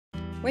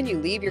When you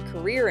leave your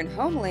career and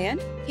homeland,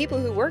 people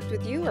who worked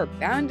with you are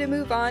bound to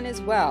move on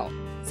as well,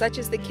 such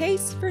is the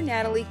case for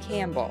Natalie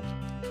Campbell.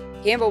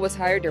 Campbell was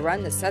hired to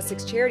run the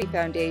Sussex Charity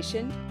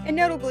Foundation and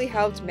notably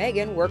helped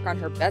Meghan work on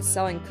her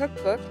best-selling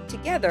cookbook,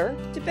 Together,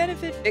 to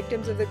benefit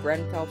victims of the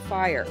Grenfell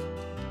fire.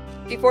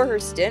 Before her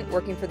stint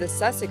working for the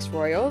Sussex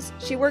royals,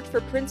 she worked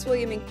for Prince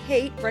William and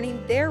Kate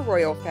running their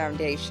royal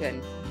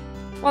foundation.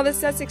 While the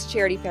Sussex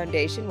Charity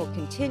Foundation will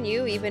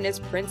continue even as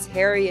Prince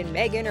Harry and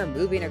Meghan are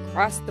moving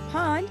across the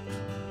pond,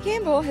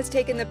 Campbell has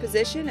taken the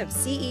position of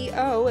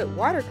CEO at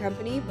water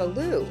company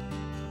Baloo.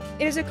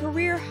 It is a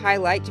career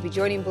highlight to be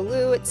joining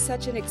Baloo at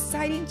such an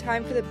exciting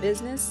time for the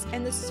business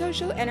and the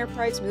social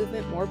enterprise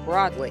movement more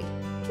broadly.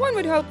 One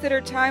would hope that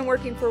her time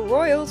working for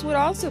royals would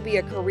also be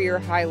a career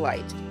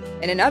highlight.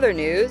 And in other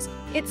news,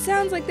 it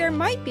sounds like there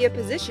might be a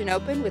position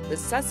open with the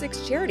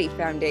Sussex Charity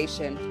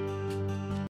Foundation.